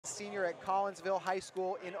senior at Collinsville High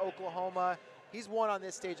School in Oklahoma. He's won on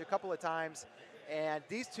this stage a couple of times, and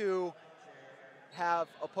these two have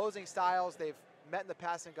opposing styles. They've met in the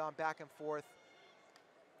past and gone back and forth.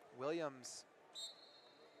 Williams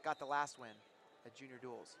got the last win at junior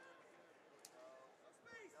duels.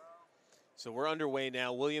 So we're underway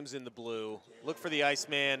now. Williams in the blue. Look for the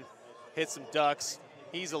Iceman. Hit some ducks.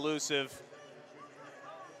 He's elusive.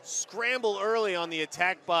 Scramble early on the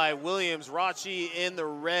attack by Williams. Rathjen in the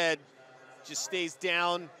red. Just stays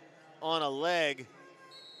down on a leg.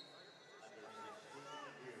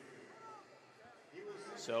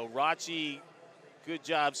 So Rathjen, good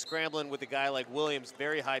job scrambling with a guy like Williams.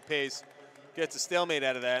 Very high pace. Gets a stalemate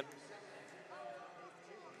out of that.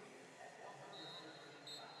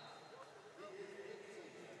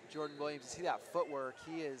 Jordan Williams, you see that footwork.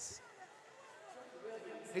 He's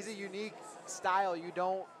a unique style. You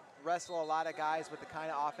don't wrestle a lot of guys with the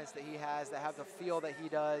kind of offense that he has, that have the feel that he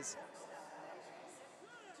does.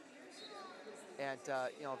 And,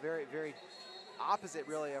 you know, very, very opposite,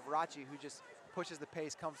 really, of Rathjen, who just pushes the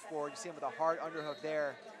pace, comes forward. You see him with a hard underhook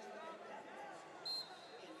there.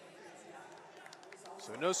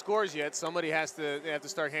 So no scores yet. Somebody they have to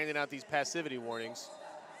start handing out these passivity warnings.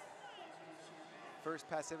 First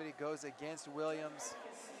passivity goes against Williams.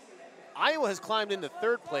 Iowa has climbed into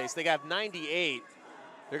third place. They got 98.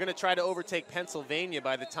 They're going to try to overtake Pennsylvania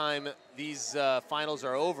by the time these finals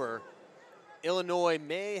are over. Illinois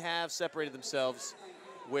may have separated themselves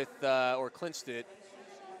with, or clinched it,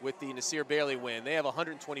 with the Nasir Bailey win. They have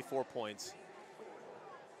 124 points.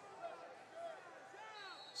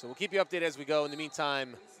 So we'll keep you updated as we go. In the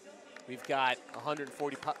meantime, we've got a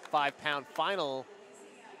 145-pound final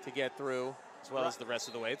to get through, as well as the rest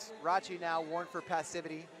of the weights. Rathjen now warned for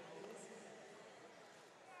passivity.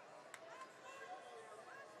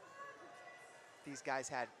 These guys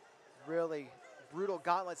had really brutal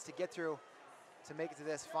gauntlets to get through to make it to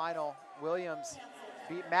this final. Williams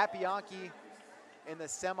beat Matt Bianchi in the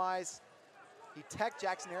semis. He teched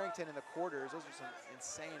Jackson Arrington in the quarters. Those are some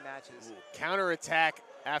insane matches. Counter attack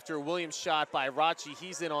after Williams shot by Rathjen.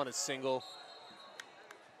 He's in on a single.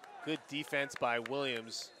 Good defense by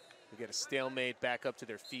Williams. We get a stalemate back up to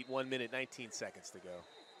their feet. 1 minute, 19 seconds to go.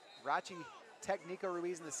 Rathjen teched Nico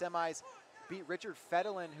Ruiz in the semis. Beat Richard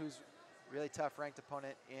Fedolin, who's really tough ranked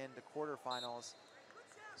opponent in the quarterfinals.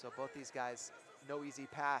 So both these guys, no easy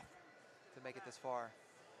path to make it this far.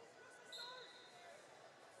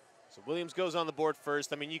 So Williams goes on the board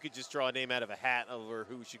first. I mean, you could just draw a name out of a hat over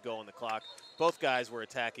who should go on the clock. Both guys were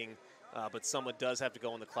attacking, but someone does have to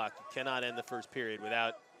go on the clock. You cannot end the first period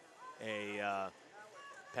without a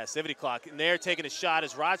passivity clock. And they're taking a shot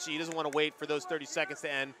as Rathjen. He doesn't want to wait for those 30 seconds to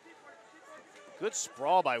end. Good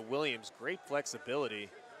sprawl by Williams. Great flexibility.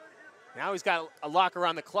 Now he's got a lock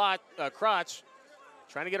around the crotch,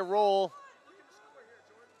 trying to get a roll.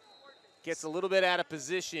 Gets a little bit out of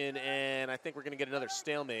position, and I think we're going to get another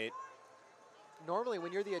stalemate. Normally,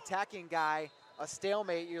 when you're the attacking guy, a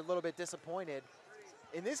stalemate, you're a little bit disappointed.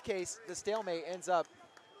 In this case, the stalemate ends up,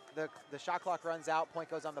 the shot clock runs out,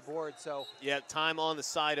 point goes on the board, so. Yeah, time on the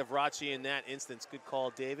side of Rathjen in that instance. Good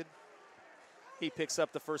call, David. He picks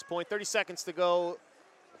up the first point. 30 seconds to go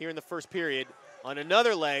here in the first period. On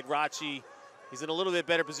another leg, Rathjen, he's in a little bit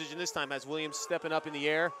better position this time as Williams stepping up in the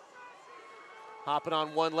air. Hopping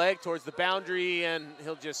on one leg towards the boundary, and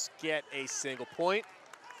he'll just get a single point.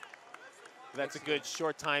 That's a good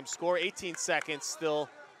short time score. 18 seconds still.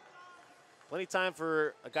 Plenty of time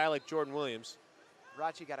for a guy like Jordan Williams.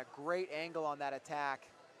 Rathjen got a great angle on that attack.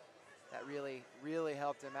 That really, really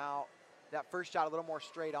helped him out. That first shot a little more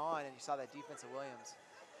straight on, and you saw that defense of Williams.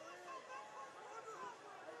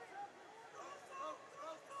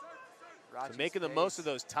 So making the most of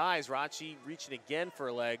those ties. Rathjen reaching again for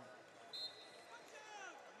a leg.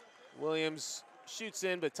 Williams shoots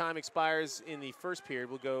in, but time expires in the first period.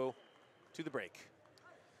 We'll go to the break.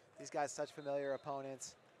 These guys such familiar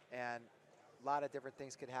opponents, and a lot of different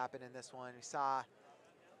things could happen in this one. We saw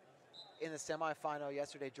in the semifinal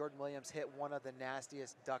yesterday, Jordan Williams hit one of the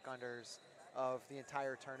nastiest duck unders of the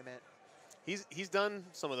entire tournament. He's done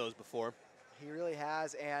some of those before. He really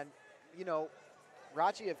has, and you know,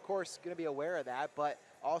 Rathjen, of course, going to be aware of that, but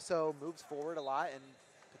also moves forward a lot and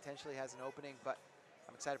potentially has an opening. But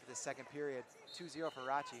I'm excited for this second period. 2-0 for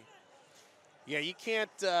Rathjen. Yeah, you can't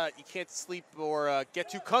sleep or get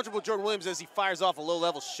too comfortable with Jordan Williams as he fires off a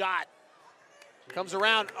low-level shot. Comes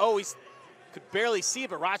around. Oh, he could barely see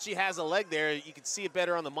it, but Rathjen has a leg there. You can see it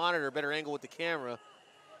better on the monitor, better angle with the camera.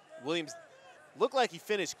 Williams looked like he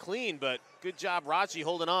finished clean, but good job, Rathjen,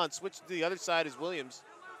 holding on. Switch to the other side is Williams.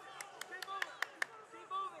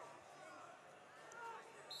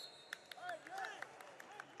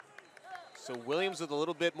 So Williams with a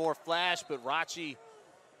little bit more flash, but Rathjen.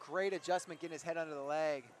 Great adjustment, getting his head under the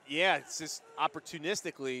leg. Yeah, it's just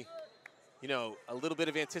opportunistically, you know, a little bit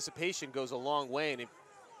of anticipation goes a long way, and if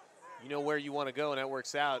you know where you want to go and that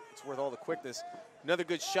works out, it's worth all the quickness. Another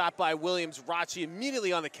good shot by Williams. Rathjen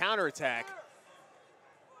immediately on the counterattack.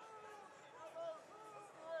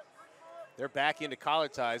 They're back into collar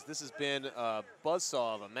ties. This has been a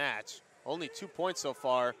buzzsaw of a match. Only 2 points so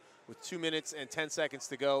far with 2 minutes and 10 seconds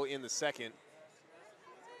to go in the second.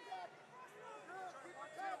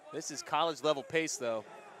 This is college level pace though.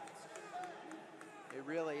 It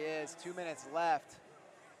really is. 2 minutes left.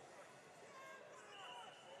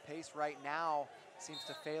 Pace right now seems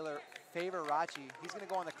to favor Rathjen. He's going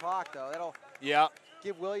to go on the clock though. That'll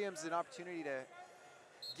give Williams an opportunity to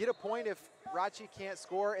get a point if Rathjen can't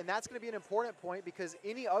score, and that's going to be an important point because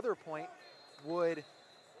any other point would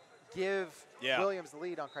give Williams the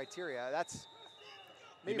lead on criteria. That's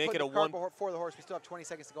maybe make put it the a cart one before the horse. We still have 20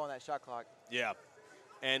 seconds to go on that shot clock. Yeah.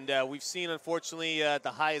 And we've seen, unfortunately, at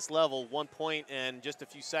the highest level, 1 point and just a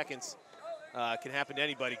few seconds can happen to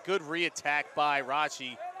anybody. Good re-attack by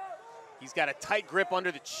Rathjen. He's got a tight grip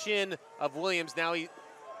under the chin of Williams. Now he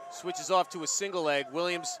switches off to a single leg.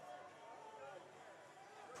 Williams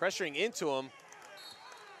pressuring into him.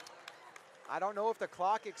 I don't know if the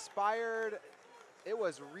clock expired. It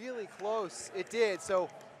was really close. It did. So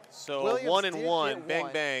Williams 1 and 1, bang,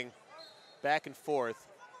 one. bang, back and forth.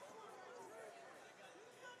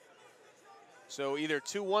 So either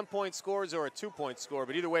 2 1-point scores or a 2-point score,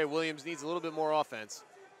 but either way, Williams needs a little bit more offense.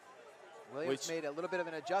 Williams made a little bit of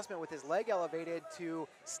an adjustment with his leg elevated to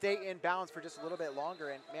stay in bounds for just a little bit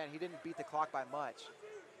longer, and man, he didn't beat the clock by much.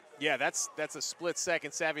 Yeah, that's a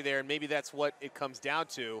split-second savvy there, and maybe that's what it comes down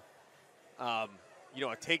to. You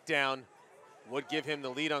know, a takedown would give him the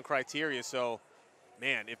lead on criteria. So,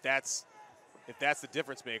 man, if that's the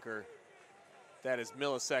difference maker, that is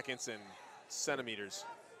milliseconds and centimeters.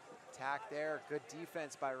 Attack there, good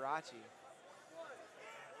defense by Rathjen.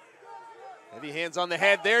 Heavy hands on the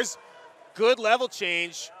head. There's good level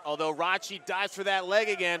change, although Rathjen dives for that leg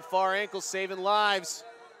again. Far ankle saving lives.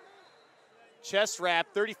 Chest wrap,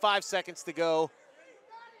 35 seconds to go.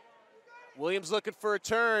 Williams looking for a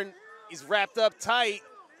turn. He's wrapped up tight.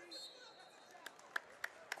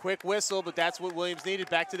 Quick whistle, but that's what Williams needed.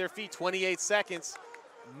 Back to their feet, 28 seconds.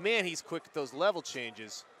 Man, he's quick at those level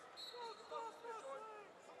changes.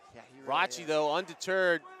 Yeah, he really Rathjen, though,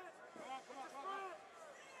 undeterred.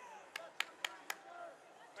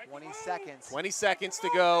 20 seconds. 20 seconds to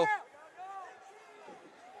go.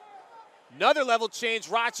 Another level change.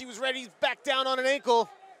 Rathjen was ready. He's back down on an ankle.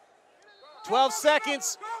 12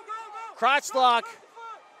 seconds. Crotch lock.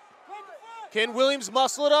 Can Williams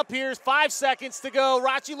muscle it up here? 5 seconds to go.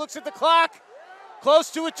 Rathjen looks at the clock.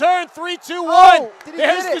 Close to a turn. 3, 2, 1. Oh,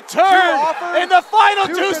 there's the turn in the final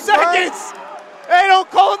 2 seconds. They don't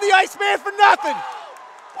call him the Iceman for nothing.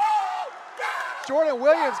 Jordan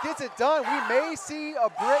Williams gets it done. We may see a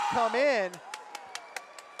brick come in.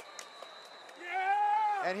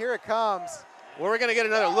 And here it comes. Well, we're going to get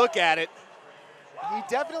another look at it. He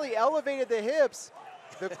definitely elevated the hips.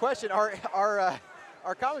 The question, our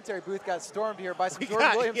commentary booth got stormed here by some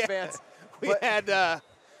Jordan Williams fans. We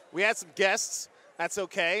had some guests. That's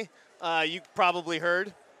okay. You probably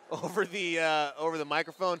heard over the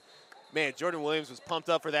microphone. Man, Jordan Williams was pumped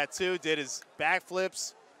up for that too. Did his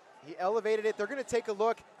backflips. He elevated it. They're going to take a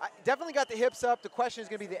look. Definitely got the hips up. The question is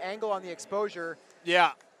going to be the angle on the exposure.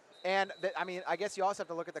 Yeah. And I mean, I guess you also have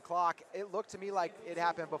to look at the clock. It looked to me like it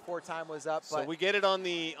happened before time was up. So we get it on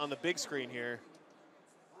the big screen here.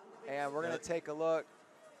 And we're going to take a look.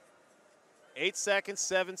 8 seconds,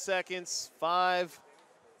 7 seconds, 5.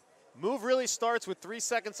 Move really starts with 3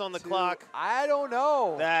 seconds on the clock. I don't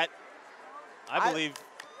know. That, I believe.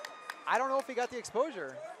 I don't know if he got the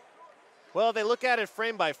exposure. Well, they look at it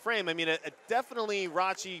frame by frame. I mean, definitely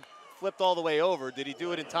Rathjen flipped all the way over. Did he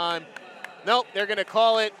do it in time? Nope, they're going to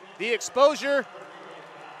call it the exposure.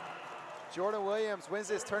 Jordan Williams wins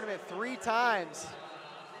this tournament 3 times.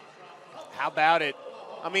 How about it?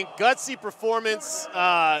 I mean, gutsy performance.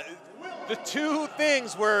 The 2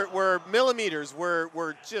 things were millimeters,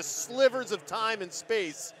 were just slivers of time and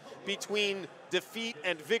space between defeat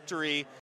and victory.